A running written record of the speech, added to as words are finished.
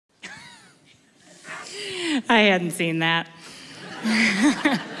I hadn't seen that.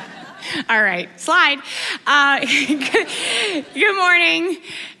 All right, slide. Good morning.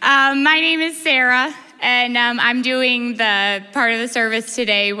 My name is Sarah, and I'm doing the part of the service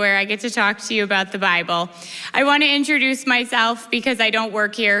today where I get to talk to you about the Bible. I want to introduce myself because I don't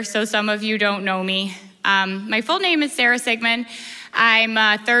work here, so some of you don't know me. My full name is Sarah Sigmund. I'm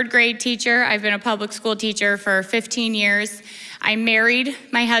a third grade teacher. I've been a public school teacher for 15 years. I'm married.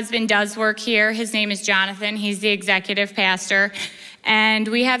 My husband does work here. His name is Jonathan. He's the executive pastor. And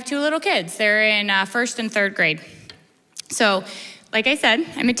we have 2 little kids. They're in first and third grade. So, like I said,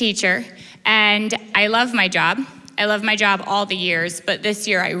 I'm a teacher, and I love my job. I love my job all the years, but this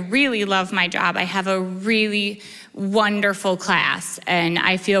year I really love my job. I have a really wonderful class, and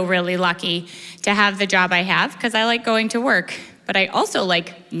I feel really lucky to have the job I have because I like going to work. But I also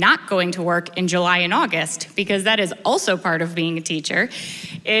like not going to work in July and August, because that is also part of being a teacher,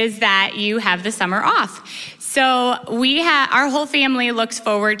 is that you have the summer off. So our whole family looks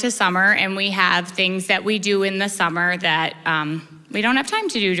forward to summer, and we have things that we do in the summer that we don't have time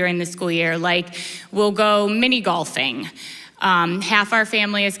to do during the school year. Like we'll go mini golfing. Half our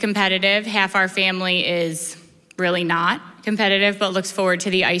family is competitive, half our family is really not competitive, but looks forward to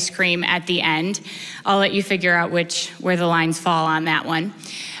the ice cream at the end. I'll let you figure out where the lines fall on that one.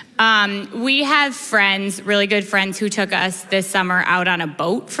 We have friends, really good friends, who took us this summer out on a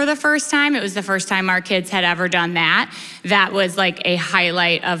boat for the first time. It was the first time our kids had ever done that. That was like a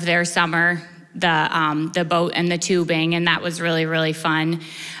highlight of their summer, the boat and the tubing, and that was really, really fun.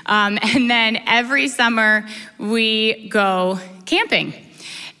 And then every summer we go camping.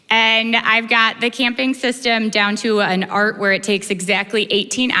 And I've got the camping system down to an art where it takes exactly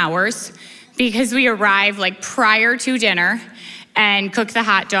 18 hours because we arrive like prior to dinner and cook the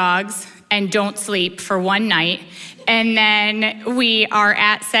hot dogs and don't sleep for one night. And then we are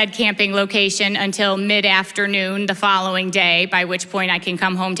at said camping location until mid-afternoon the following day, by which point I can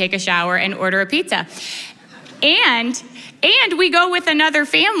come home, take a shower, and order a pizza. And we go with another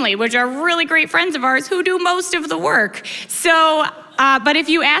family, which are really great friends of ours who do most of the work. So, but if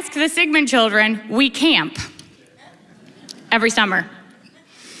you ask the Sigmund children, we camp every summer.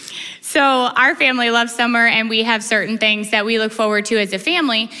 So our family loves summer, and we have certain things that we look forward to as a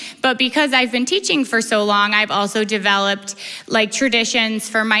family. But because I've been teaching for so long, I've also developed like traditions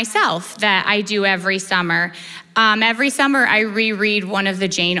for myself that I do every summer. Every summer I reread one of the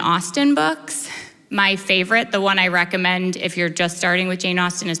Jane Austen books. My favorite, the one I recommend if you're just starting with Jane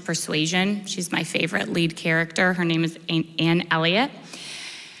Austen, is Persuasion. She's my favorite lead character. Her name is Anne Elliot.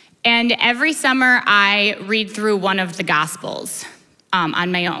 And every summer I read through one of the Gospels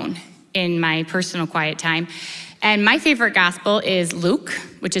on my own in my personal quiet time. And my favorite gospel is Luke,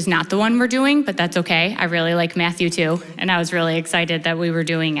 which is not the one we're doing, but that's okay. I really like Matthew too, and I was really excited that we were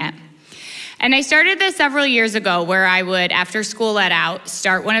doing it. And I started this several years ago where I would, after school let out,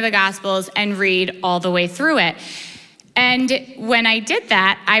 start one of the Gospels and read all the way through it. And when I did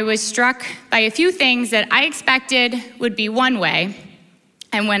that, I was struck by a few things that I expected would be one way.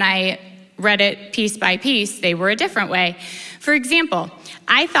 And when I read it piece by piece, they were a different way. For example,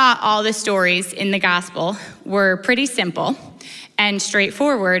 I thought all the stories in the Gospel were pretty simple and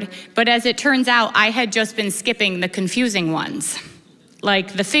straightforward, but as it turns out, I had just been skipping the confusing ones.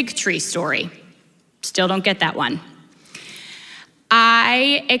 Like the fig tree story. Still don't get that one.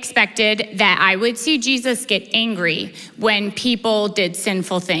 I expected that I would see Jesus get angry when people did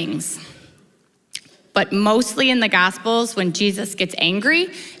sinful things. But mostly in the Gospels, when Jesus gets angry,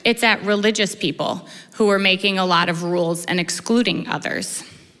 it's at religious people who are making a lot of rules and excluding others.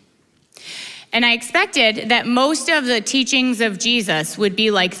 And I expected that most of the teachings of Jesus would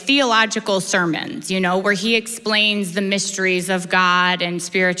be like theological sermons, where he explains the mysteries of God and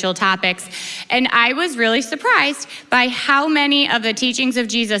spiritual topics. And I was really surprised by how many of the teachings of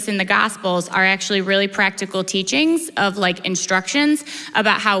Jesus in the Gospels are actually really practical teachings of like instructions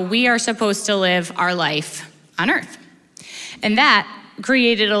about how we are supposed to live our life on earth. And that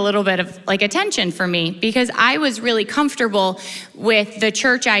created a little bit of like a tension for me because I was really comfortable with the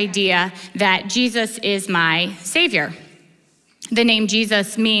church idea that Jesus is my savior. The name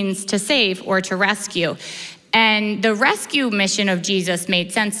Jesus means to save or to rescue. And the rescue mission of Jesus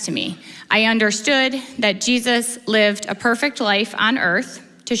made sense to me. I understood that Jesus lived a perfect life on earth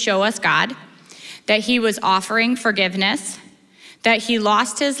to show us God, that he was offering forgiveness, that he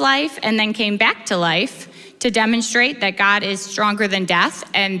lost his life and then came back to life to demonstrate that God is stronger than death,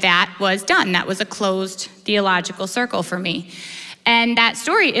 and that was done. That was a closed theological circle for me. And that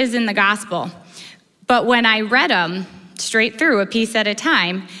story is in the Gospel. But when I read them straight through, a piece at a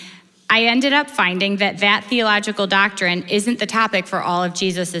time, I ended up finding that that theological doctrine isn't the topic for all of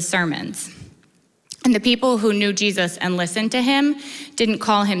Jesus' sermons. And the people who knew Jesus and listened to him didn't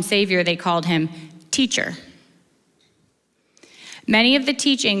call him Savior, they called him teacher. Many of the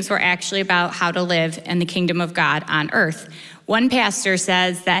teachings were actually about how to live in the kingdom of God on earth. One pastor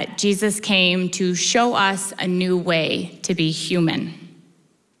says that Jesus came to show us a new way to be human.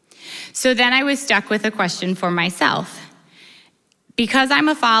 So then I was stuck with a question for myself. Because I'm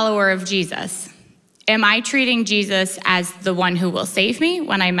a follower of Jesus, am I treating Jesus as the one who will save me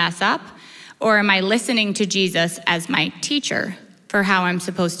when I mess up? Or am I listening to Jesus as my teacher for how I'm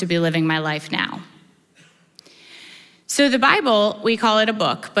supposed to be living my life now? So the Bible, we call it a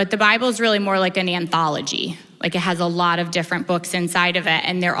book, but the Bible is really more like an anthology. Like it has a lot of different books inside of it,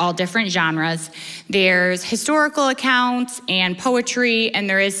 and they're all different genres. There's historical accounts and poetry, and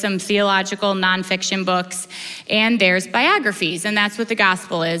there is some theological nonfiction books, and there's biographies, and that's what the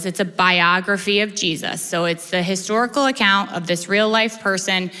gospel is. It's a biography of Jesus. So it's the historical account of this real life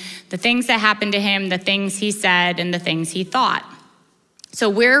person, the things that happened to him, the things he said, and the things he thought. So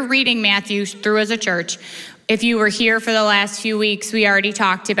we're reading Matthew through as a church. If you were here for the last few weeks, we already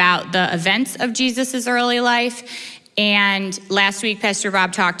talked about the events of Jesus' early life. And last week, Pastor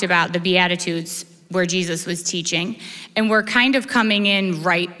Bob talked about the Beatitudes where Jesus was teaching. And we're kind of coming in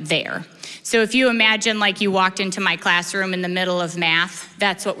right there. So if you imagine like you walked into my classroom in the middle of math,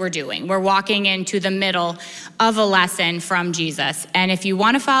 that's what we're doing. We're walking into the middle of a lesson from Jesus. And if you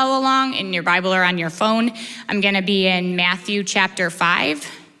want to follow along in your Bible or on your phone, I'm going to be in Matthew chapter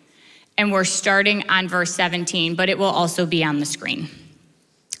 5. And we're starting on verse 17, but it will also be on the screen.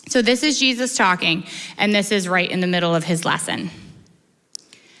 So this is Jesus talking, and this is right in the middle of his lesson.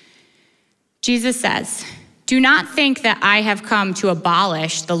 Jesus says, "Do not think that I have come to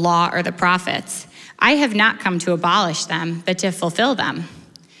abolish the law or the prophets. I have not come to abolish them, but to fulfill them.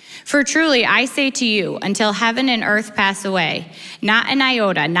 For truly I say to you, until heaven and earth pass away, not an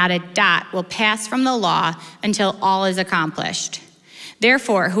iota, not a dot will pass from the law until all is accomplished.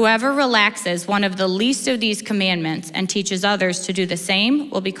 Therefore, whoever relaxes one of the least of these commandments and teaches others to do the same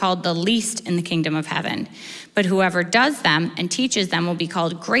will be called the least in the kingdom of heaven. But whoever does them and teaches them will be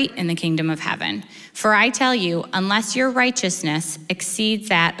called great in the kingdom of heaven. For I tell you, unless your righteousness exceeds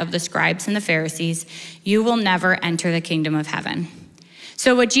that of the scribes and the Pharisees, you will never enter the kingdom of heaven."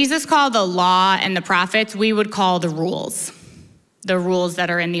 So what Jesus called the law and the prophets, we would call the rules. The rules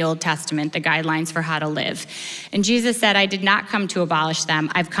that are in the Old Testament, the guidelines for how to live. And Jesus said, I did not come to abolish them,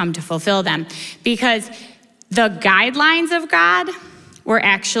 I've come to fulfill them. Because the guidelines of God were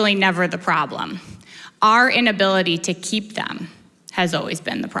actually never the problem. Our inability to keep them has always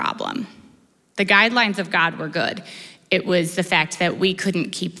been the problem. The guidelines of God were good. It was the fact that we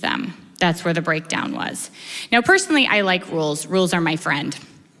couldn't keep them. That's where the breakdown was. Now, personally, I like rules. Rules are my friend.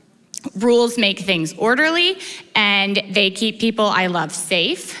 Rules make things orderly, and they keep people I love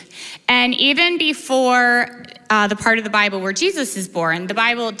safe. And even before the part of the Bible where Jesus is born, the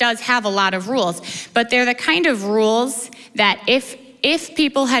Bible does have a lot of rules, but they're the kind of rules that if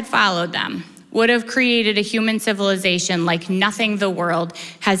people had followed them, would have created a human civilization like nothing the world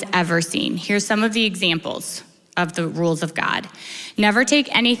has ever seen. Here's some of the examples of the rules of God. Never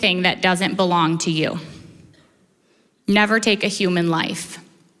take anything that doesn't belong to you. Never take a human life.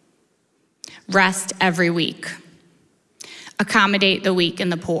 Rest every week. Accommodate the weak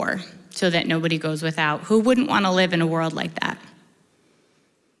and the poor so that nobody goes without. Who wouldn't want to live in a world like that?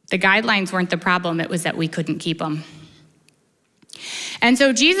 The guidelines weren't the problem, it was that we couldn't keep them. And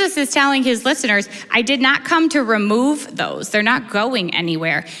so Jesus is telling his listeners, I did not come to remove those. They're not going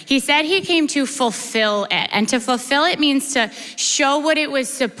anywhere. He said he came to fulfill it. And to fulfill it means to show what it was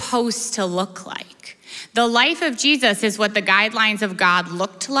supposed to look like. The life of Jesus is what the guidelines of God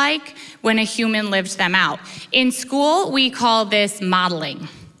looked like when a human lived them out. In school, we call this modeling.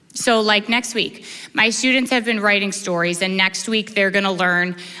 So like next week, my students have been writing stories, and next week they're going to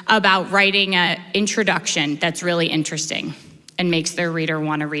learn about writing an introduction that's really interesting and makes their reader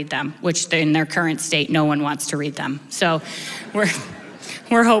want to read them, which in their current state, no one wants to read them. So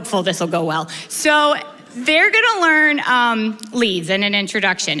we're hopeful this will go well. So they're going to learn leads and an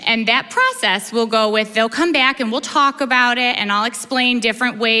introduction. And that process will go with, they'll come back and we'll talk about it, and I'll explain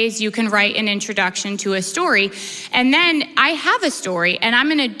different ways you can write an introduction to a story. And then I have a story, and I'm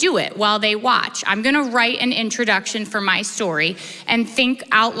going to do it while they watch. I'm going to write an introduction for my story and think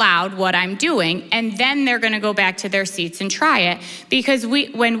out loud what I'm doing. And then they're going to go back to their seats and try it. Because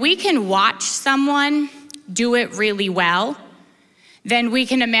when we can watch someone do it really well, then we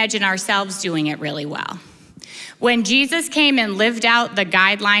can imagine ourselves doing it really well. When Jesus came and lived out the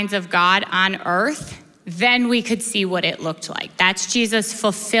guidelines of God on earth, then we could see what it looked like. That's Jesus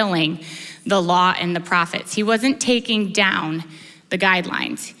fulfilling the law and the prophets. He wasn't taking down the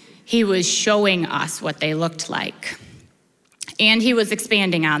guidelines. He was showing us what they looked like. And he was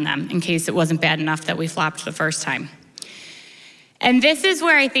expanding on them in case it wasn't bad enough that we flopped the first time. And this is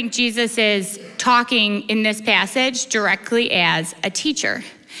where I think Jesus is talking in this passage directly as a teacher.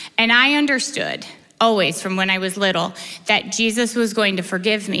 And I understood always from when I was little that Jesus was going to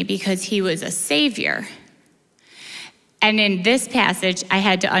forgive me because he was a savior. And in this passage, I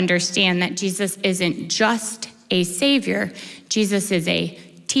had to understand that Jesus isn't just a savior, Jesus is a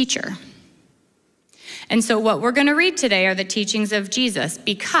teacher. And so what we're going to read today are the teachings of Jesus,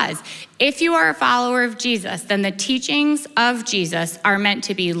 because if you are a follower of Jesus, then the teachings of Jesus are meant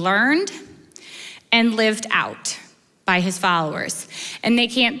to be learned and lived out by his followers. And they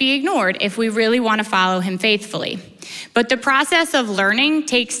can't be ignored if we really want to follow him faithfully. But the process of learning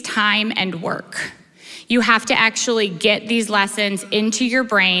takes time and work. You have to actually get these lessons into your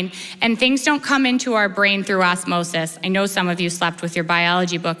brain, and things don't come into our brain through osmosis. I know some of you slept with your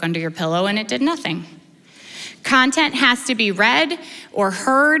biology book under your pillow and it did nothing. Content has to be read or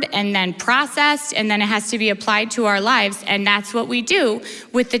heard and then processed, and then it has to be applied to our lives, and that's what we do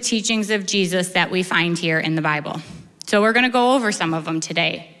with the teachings of Jesus that we find here in the Bible. So we're going to go over some of them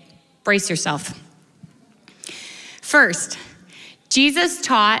today. Brace yourself. First, Jesus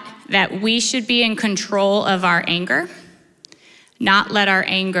taught that we should be in control of our anger, not let our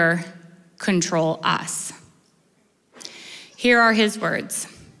anger control us. Here are his words.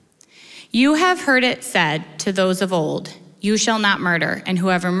 You have heard it said to those of old, you shall not murder, and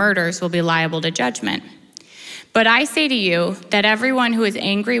whoever murders will be liable to judgment. But I say to you that everyone who is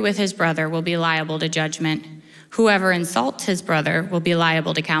angry with his brother will be liable to judgment. Whoever insults his brother will be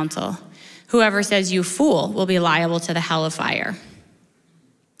liable to counsel. Whoever says you fool will be liable to the hell of fire.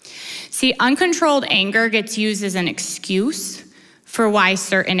 See, uncontrolled anger gets used as an excuse for why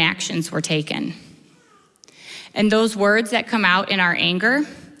certain actions were taken. And those words that come out in our anger,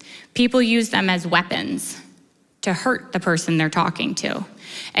 people use them as weapons to hurt the person they're talking to.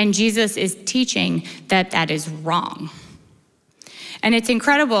 And Jesus is teaching that that is wrong. And it's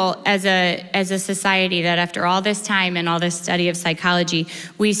incredible as a society that after all this time and all this study of psychology,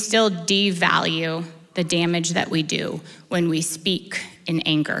 we still devalue the damage that we do when we speak in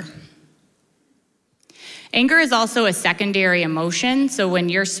anger. Anger is also a secondary emotion, so when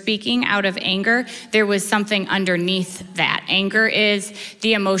you're speaking out of anger, there was something underneath that. Anger is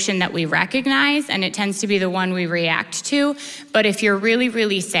the emotion that we recognize, and it tends to be the one we react to, but if you're really,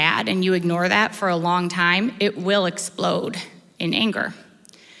 really sad and you ignore that for a long time, it will explode in anger.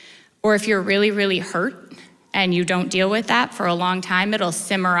 Or if you're really, really hurt and you don't deal with that for a long time, it'll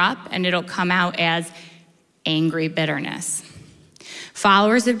simmer up and it'll come out as angry bitterness.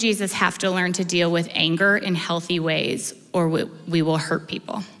 Followers of Jesus have to learn to deal with anger in healthy ways, or we will hurt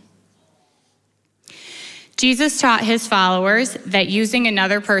people. Jesus taught his followers that using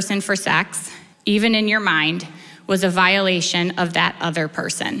another person for sex, even in your mind, was a violation of that other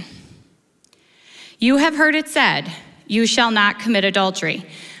person. You have heard it said, you shall not commit adultery.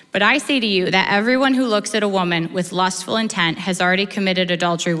 But I say to you that everyone who looks at a woman with lustful intent has already committed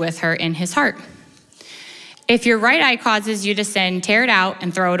adultery with her in his heart. If your right eye causes you to sin, tear it out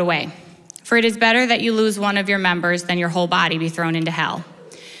and throw it away. For it is better that you lose one of your members than your whole body be thrown into hell.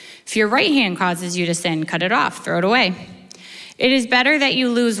 If your right hand causes you to sin, cut it off, throw it away. It is better that you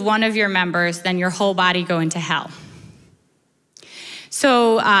lose one of your members than your whole body go into hell.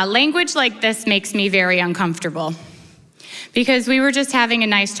 So language like this makes me very uncomfortable, because we were just having a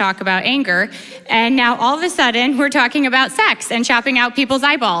nice talk about anger, and now all of a sudden we're talking about sex and chopping out people's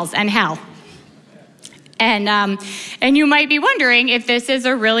eyeballs and hell. And you might be wondering if this is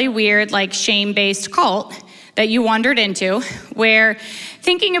a really weird, like, shame-based cult that you wandered into, where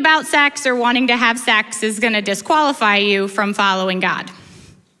thinking about sex or wanting to have sex is going to disqualify you from following God.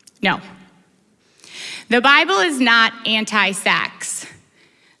 No. The Bible is not anti-sex.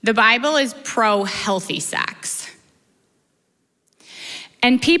 The Bible is pro-healthy sex.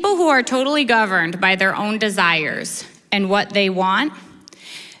 And people who are totally governed by their own desires and what they want,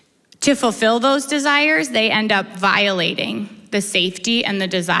 to fulfill those desires, they end up violating the safety and the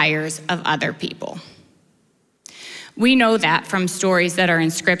desires of other people. We know that from stories that are in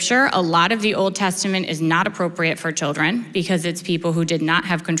Scripture. A lot of the Old Testament is not appropriate for children because it's people who did not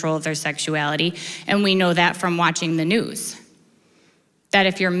have control of their sexuality, and we know that from watching the news. That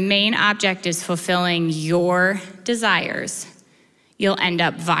if your main object is fulfilling your desires, you'll end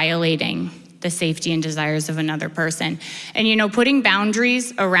up violating the safety and desires of another person. And putting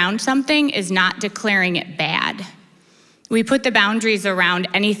boundaries around something is not declaring it bad. We put the boundaries around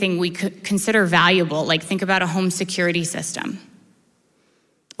anything we could consider valuable, like think about a home security system.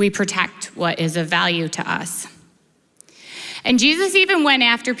 We protect what is of value to us. And Jesus even went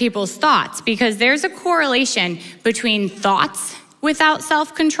after people's thoughts, because there's a correlation between thoughts without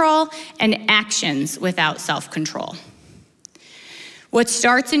self-control and actions without self-control. What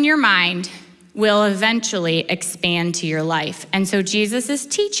starts in your mind will eventually expand to your life. And so Jesus is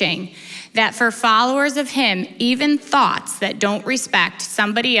teaching that for followers of him, even thoughts that don't respect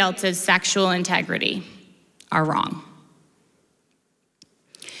somebody else's sexual integrity are wrong.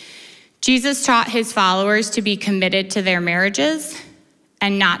 Jesus taught his followers to be committed to their marriages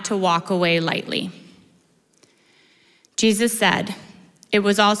and not to walk away lightly. Jesus said, "It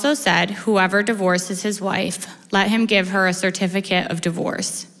was also said, whoever divorces his wife, let him give her a certificate of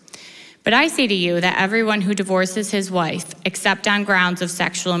divorce. But I say to you that everyone who divorces his wife, except on grounds of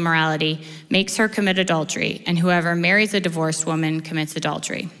sexual immorality, makes her commit adultery, and whoever marries a divorced woman commits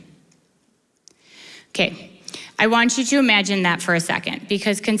adultery." Okay, I want you to imagine that for a second,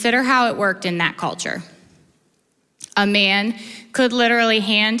 because consider how it worked in that culture. A man could literally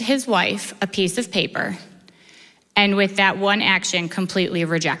hand his wife a piece of paper, and with that one action, completely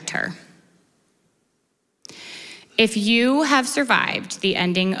reject her. If you have survived the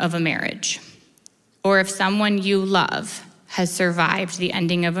ending of a marriage, or if someone you love has survived the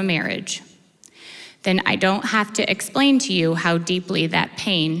ending of a marriage, then I don't have to explain to you how deeply that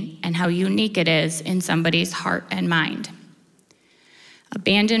pain and how unique it is in somebody's heart and mind.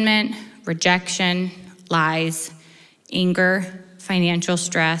 Abandonment, rejection, lies, anger, financial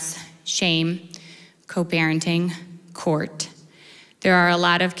stress, shame, co-parenting, court. There are a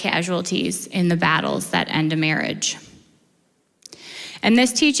lot of casualties in the battles that end a marriage. And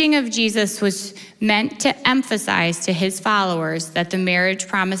this teaching of Jesus was meant to emphasize to his followers that the marriage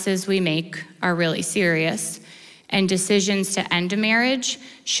promises we make are really serious, and decisions to end a marriage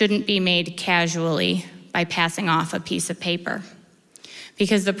shouldn't be made casually by passing off a piece of paper,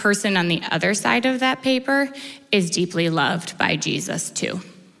 because the person on the other side of that paper is deeply loved by Jesus too.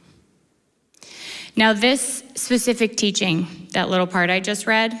 Now, this specific teaching, that little part I just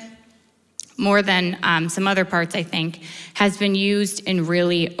read, more than some other parts, I think, has been used in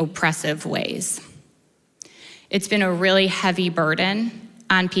really oppressive ways. It's been a really heavy burden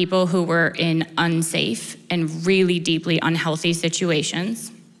on people who were in unsafe and really deeply unhealthy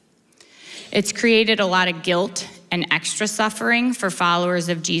situations. It's created a lot of guilt and extra suffering for followers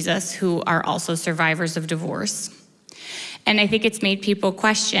of Jesus who are also survivors of divorce. And I think it's made people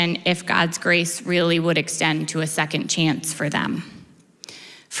question if God's grace really would extend to a second chance for them,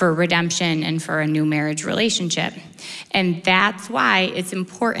 for redemption and for a new marriage relationship. And that's why it's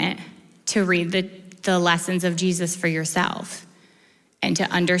important to read the lessons of Jesus for yourself and to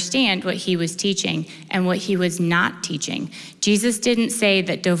understand what he was teaching and what he was not teaching. Jesus didn't say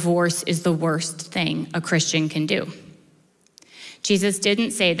that divorce is the worst thing a Christian can do. Jesus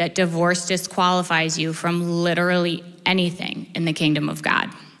didn't say that divorce disqualifies you from literally anything in the kingdom of God.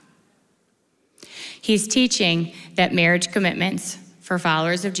 He's teaching that marriage commitments for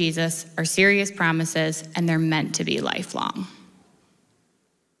followers of Jesus are serious promises, and they're meant to be lifelong.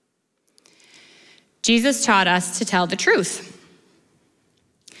 Jesus taught us to tell the truth.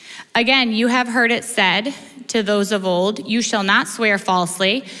 Again, you have heard it said to those of old, "You shall not swear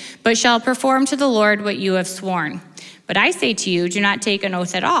falsely, but shall perform to the Lord what you have sworn." But I say to you, do not take an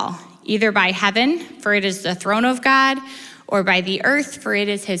oath at all, either by heaven, for it is the throne of God, or by the earth, for it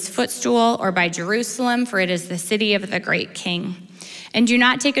is his footstool, or by Jerusalem, for it is the city of the great king. And do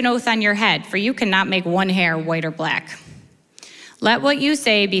not take an oath on your head, for you cannot make one hair white or black. Let what you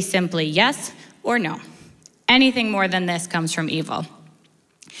say be simply yes or no. Anything more than this comes from evil.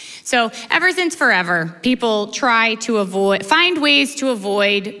 So ever since forever, people try to find ways to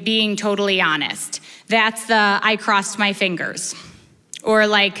avoid being totally honest. That's the "I crossed my fingers." Or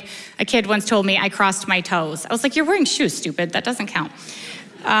like a kid once told me, "I crossed my toes." I was like, "You're wearing shoes, stupid. That doesn't count."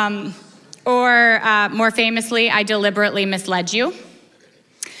 Or more famously, "I deliberately misled you."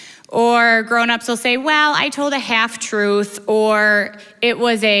 Or grown-ups will say, "Well, I told a half-truth," or "It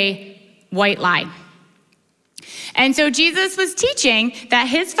was a white lie." And so Jesus was teaching that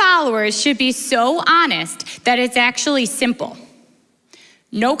his followers should be so honest that it's actually simple.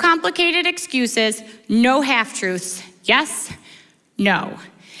 No complicated excuses, no half-truths, yes, no.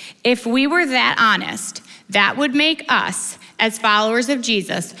 If we were that honest, that would make us, as followers of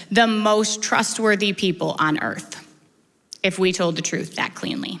Jesus, the most trustworthy people on earth, if we told the truth that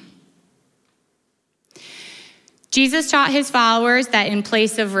cleanly. Jesus taught his followers that in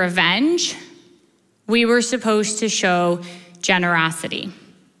place of revenge, we were supposed to show generosity.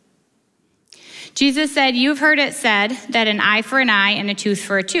 Jesus said, "You've heard it said that an eye for an eye and a tooth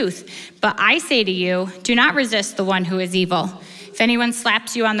for a tooth. But I say to you, do not resist the one who is evil. If anyone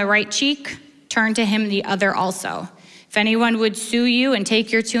slaps you on the right cheek, turn to him the other also. If anyone would sue you and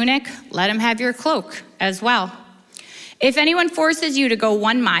take your tunic, let him have your cloak as well. If anyone forces you to go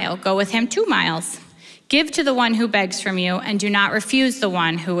 1 mile, go with him 2 miles. Give to the one who begs from you, and do not refuse the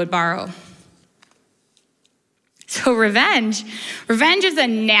one who would borrow. So revenge is a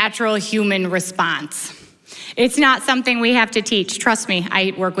natural human response. It's not something we have to teach. Trust me,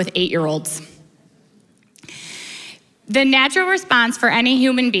 I work with 8-year-olds. The natural response for any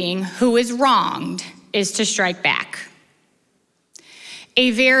human being who is wronged is to strike back.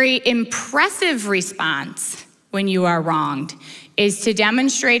 A very impressive response when you are wronged is to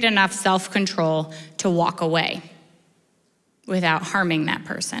demonstrate enough self-control to walk away without harming that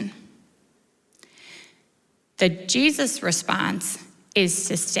person. The Jesus response is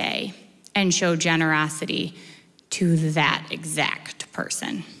to stay and show generosity to that exact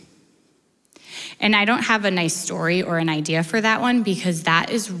person. And I don't have a nice story or an idea for that one because that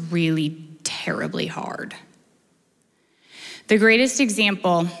is really terribly hard. The greatest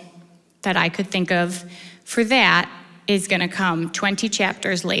example that I could think of for that is going to come 20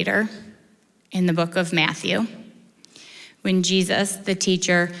 chapters later in the book of Matthew, when Jesus, the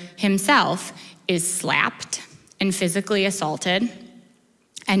teacher himself, is slapped and physically assaulted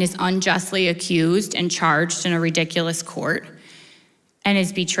and is unjustly accused and charged in a ridiculous court and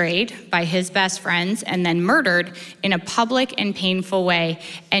is betrayed by his best friends and then murdered in a public and painful way.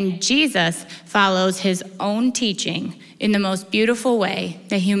 And Jesus follows his own teaching in the most beautiful way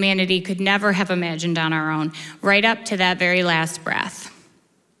that humanity could never have imagined on our own, right up to that very last breath,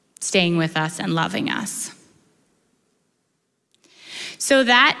 staying with us and loving us. So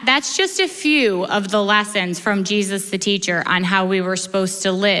that's just a few of the lessons from Jesus the teacher on how we were supposed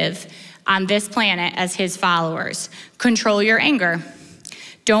to live on this planet as his followers. Control your anger.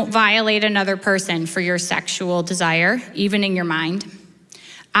 Don't violate another person for your sexual desire, even in your mind.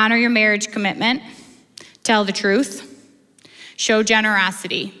 Honor your marriage commitment. Tell the truth. Show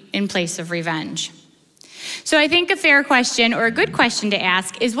generosity in place of revenge. So I think a fair question or a good question to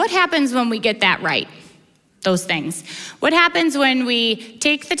ask is, what happens when we get that right? Those things. What happens when we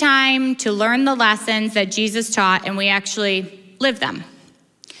take the time to learn the lessons that Jesus taught and we actually live them?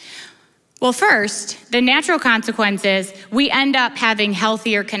 Well, first, the natural consequence is we end up having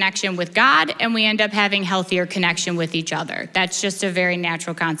healthier connection with God and we end up having healthier connection with each other. That's just a very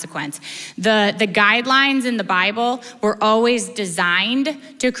natural consequence. The guidelines in the Bible were always designed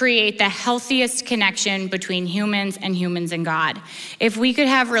to create the healthiest connection between humans and God. If we could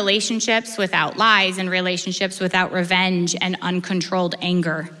have relationships without lies and relationships without revenge and uncontrolled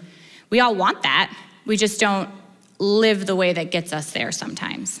anger, we all want that. We just don't live the way that gets us there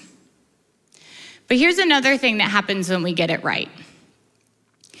sometimes. But here's another thing that happens when we get it right.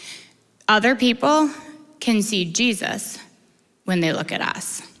 Other people can see Jesus when they look at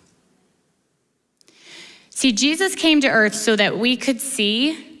us. See, Jesus came to earth so that we could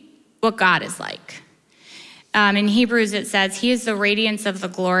see what God is like. In Hebrews, it says, he is the radiance of the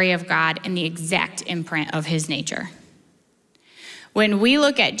glory of God and the exact imprint of his nature. When we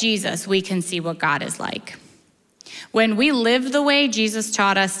look at Jesus, we can see what God is like. When we live the way Jesus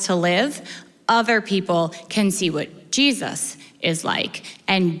taught us to live, other people can see what Jesus is like.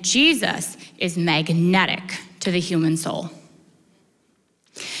 And Jesus is magnetic to the human soul.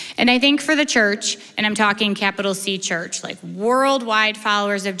 And I think for the church, and I'm talking capital C church, like worldwide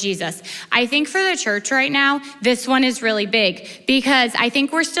followers of Jesus, I think for the church right now, this one is really big because I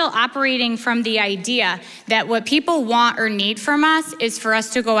think we're still operating from the idea that what people want or need from us is for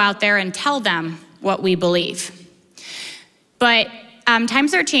us to go out there and tell them what we believe. But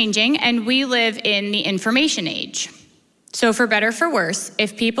times are changing, and we live in the information age. So for better or for worse,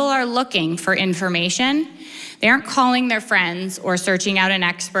 if people are looking for information, they aren't calling their friends or searching out an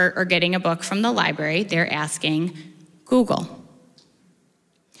expert or getting a book from the library. They're asking Google.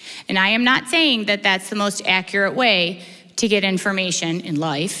 And I am not saying that that's the most accurate way to get information in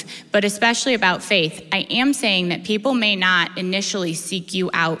life, but especially about faith. I am saying that people may not initially seek you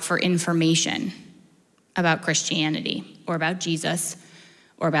out for information about Christianity or about Jesus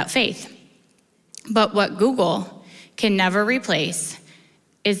or about faith. But what Google can never replace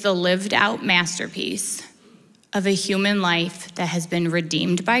is the lived out masterpiece of a human life that has been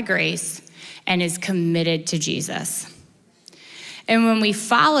redeemed by grace and is committed to Jesus. And when we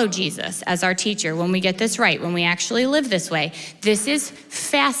follow Jesus as our teacher, when we get this right, when we actually live this way, this is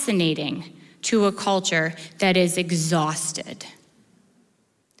fascinating to a culture that is exhausted.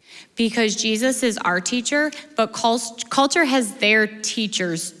 Because Jesus is our teacher, but culture has their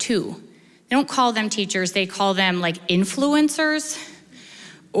teachers too. They don't call them teachers, they call them like influencers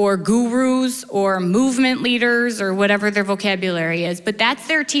or gurus or movement leaders or whatever their vocabulary is, but that's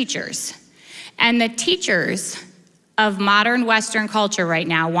their teachers. And the teachers of modern Western culture right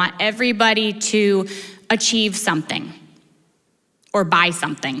now want everybody to achieve something or buy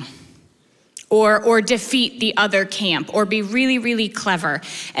something or defeat the other camp or be really, really clever.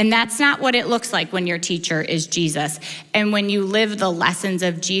 And that's not what it looks like when your teacher is Jesus. And when you live the lessons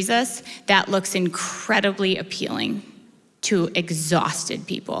of Jesus, that looks incredibly appealing to exhausted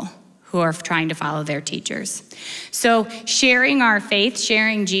people who are trying to follow their teachers. So sharing our faith,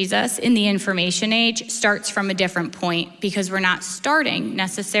 sharing Jesus in the information age starts from a different point because we're not starting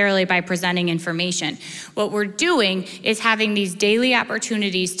necessarily by presenting information. What we're doing is having these daily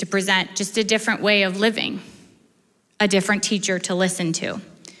opportunities to present just a different way of living, a different teacher to listen to.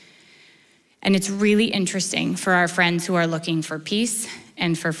 And it's really interesting for our friends who are looking for peace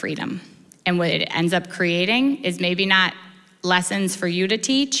and for freedom. And what it ends up creating is maybe not lessons for you to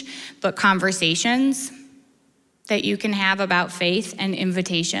teach, but conversations that you can have about faith and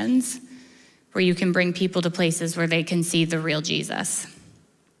invitations where you can bring people to places where they can see the real Jesus.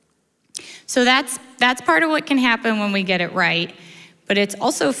 So that's part of what can happen when we get it right, but it's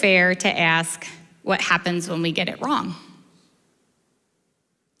also fair to ask what happens when we get it wrong.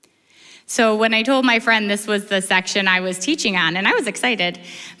 So when I told my friend this was the section I was teaching on, and I was excited,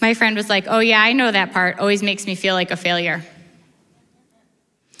 my friend was like, "Oh yeah, I know that part. Always makes me feel like a failure."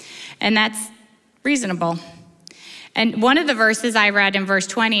 And that's reasonable. And one of the verses I read in verse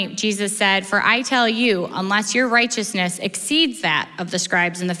 20, Jesus said, "For I tell you, unless your righteousness exceeds that of the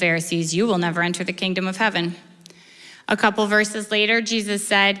scribes and the Pharisees, you will never enter the kingdom of heaven." A couple verses later, Jesus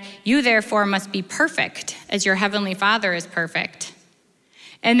said, "You therefore must be perfect, as your heavenly Father is perfect."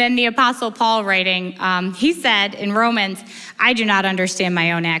 And then the Apostle Paul writing, he said in Romans, "I do not understand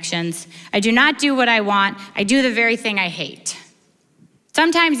my own actions. I do not do what I want. I do the very thing I hate."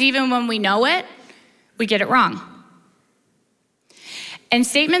 Sometimes even when we know it, we get it wrong. And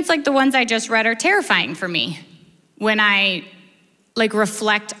statements like the ones I just read are terrifying for me when I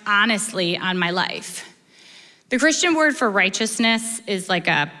reflect honestly on my life. The Christian word for righteousness is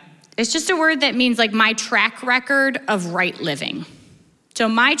it's just a word that means my track record of right living. So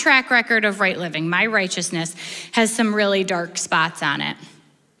my track record of right living, my righteousness, has some really dark spots on it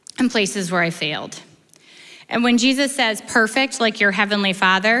and places where I failed. And when Jesus says perfect like your heavenly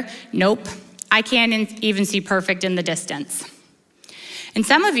Father, nope, I can't even see perfect in the distance. And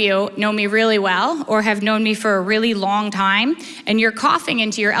some of you know me really well or have known me for a really long time, and you're coughing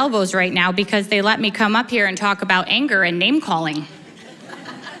into your elbows right now because they let me come up here and talk about anger and name calling.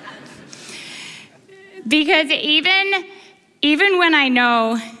 Because even when I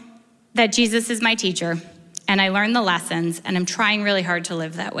know that Jesus is my teacher and I learn the lessons and I'm trying really hard to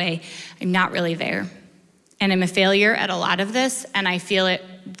live that way, I'm not really there. And I'm a failure at a lot of this, and I feel it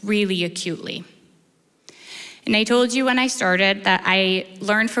really acutely. And I told you when I started that I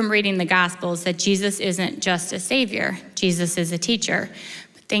learned from reading the Gospels that Jesus isn't just a savior, Jesus is a teacher.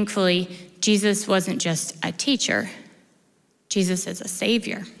 But thankfully, Jesus wasn't just a teacher, Jesus is a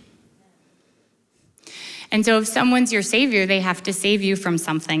savior. And so if someone's your savior, they have to save you from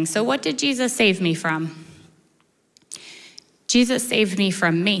something. So what did Jesus save me from? Jesus saved me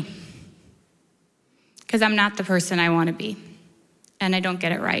from me. Because I'm not the person I want to be, and I don't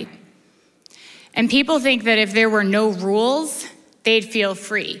get it right. And people think that if there were no rules, they'd feel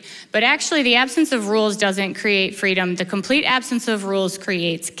free. But actually, the absence of rules doesn't create freedom. The complete absence of rules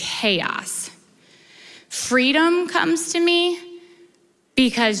creates chaos. Freedom comes to me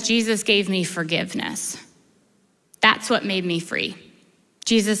because Jesus gave me forgiveness. That's what made me free.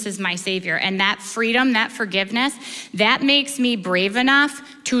 Jesus is my savior. And that freedom, that forgiveness, that makes me brave enough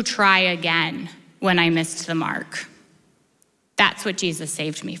to try again when I missed the mark. That's what Jesus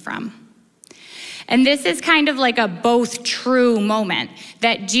saved me from. And this is kind of like a both true moment,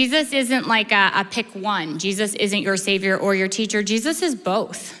 that Jesus isn't like a pick one. Jesus isn't your savior or your teacher. Jesus is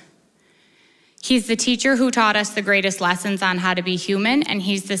both. He's the teacher who taught us the greatest lessons on how to be human, and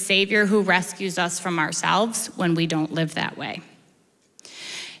he's the savior who rescues us from ourselves when we don't live that way.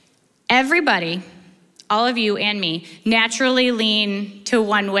 Everybody, all of you and me, naturally lean to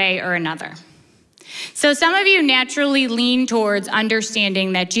one way or another. So some of you naturally lean towards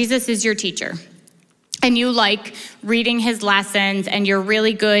understanding that Jesus is your teacher, and you like reading his lessons, and you're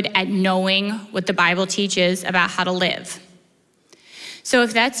really good at knowing what the Bible teaches about how to live. So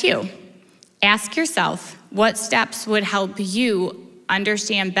if that's you, ask yourself, what steps would help you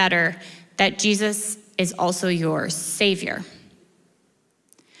understand better that Jesus is also your savior?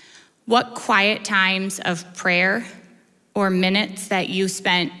 What quiet times of prayer or minutes that you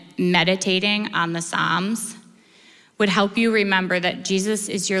spent meditating on the Psalms would help you remember that Jesus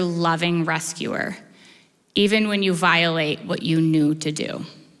is your loving rescuer, even when you violate what you knew to do?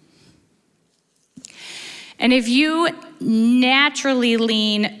 And if you naturally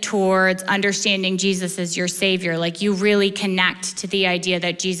lean towards understanding Jesus as your Savior, like you really connect to the idea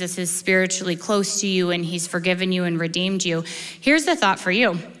that Jesus is spiritually close to you and he's forgiven you and redeemed you, here's the thought for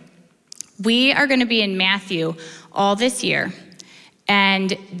you. We are going to be in Matthew all this year,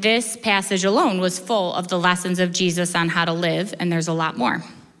 and this passage alone was full of the lessons of Jesus on how to live, and there's a lot more.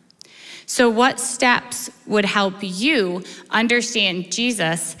 So what steps would help you understand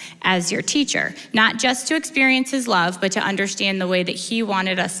Jesus as your teacher? Not just to experience his love, but to understand the way that he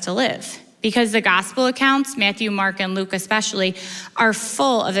wanted us to live. Because the gospel accounts, Matthew, Mark, and Luke especially, are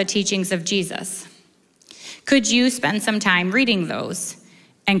full of the teachings of Jesus. Could you spend some time reading those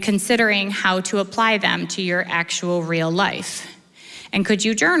and considering how to apply them to your actual real life? And could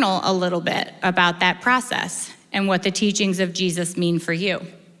you journal a little bit about that process and what the teachings of Jesus mean for you?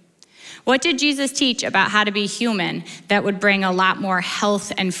 What did Jesus teach about how to be human that would bring a lot more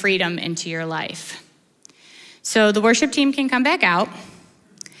health and freedom into your life? So the worship team can come back out.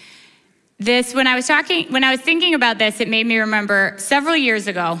 When I was thinking about this, it made me remember several years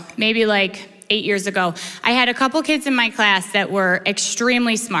ago, maybe like 8 years ago, I had a couple kids in my class that were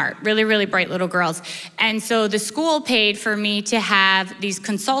extremely smart, really, really bright little girls. And so the school paid for me to have these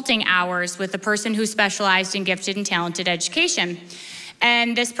consulting hours with a person who specialized in gifted and talented education.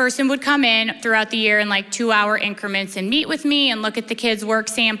 And this person would come in throughout the year in like 2-hour increments and meet with me and look at the kids' work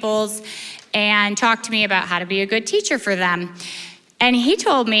samples and talk to me about how to be a good teacher for them. And he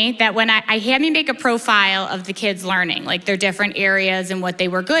told me that when I had me make a profile of the kids' learning, like their different areas and what they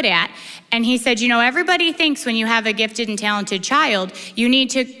were good at. And he said, everybody thinks when you have a gifted and talented child, you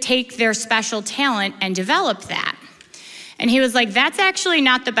need to take their special talent and develop that. And he was like, that's actually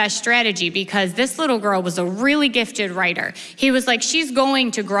not the best strategy because this little girl was a really gifted writer. He was like, she's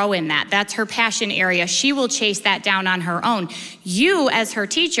going to grow in that. That's her passion area. She will chase that down on her own. You, as her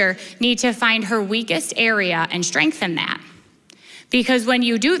teacher, need to find her weakest area and strengthen that. Because when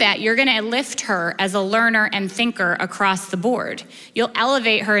you do that, you're gonna lift her as a learner and thinker across the board. You'll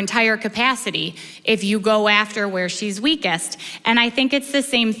elevate her entire capacity if you go after where she's weakest. And I think it's the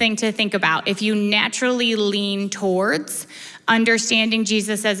same thing to think about. If you naturally lean towards understanding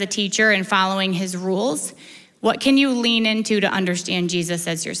Jesus as a teacher and following his rules, what can you lean into to understand Jesus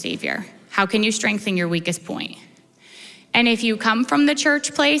as your Savior? How can you strengthen your weakest point? And if you come from the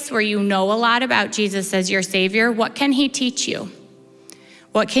church place where you know a lot about Jesus as your Savior, what can he teach you?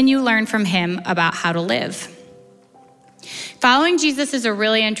 What can you learn from him about how to live? Following Jesus is a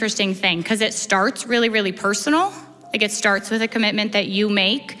really interesting thing because it starts really, really personal. Like it starts with a commitment that you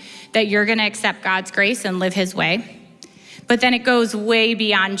make that you're going to accept God's grace and live his way. But then it goes way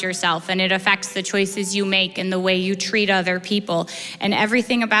beyond yourself and it affects the choices you make and the way you treat other people and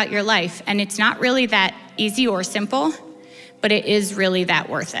everything about your life. And it's not really that easy or simple, but it is really that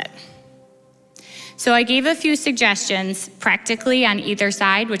worth it. So I gave a few suggestions practically on either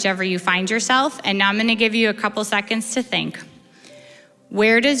side, whichever you find yourself, and now I'm going to give you a couple seconds to think.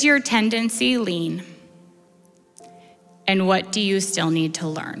 Where does your tendency lean? And what do you still need to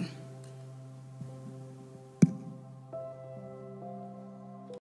learn?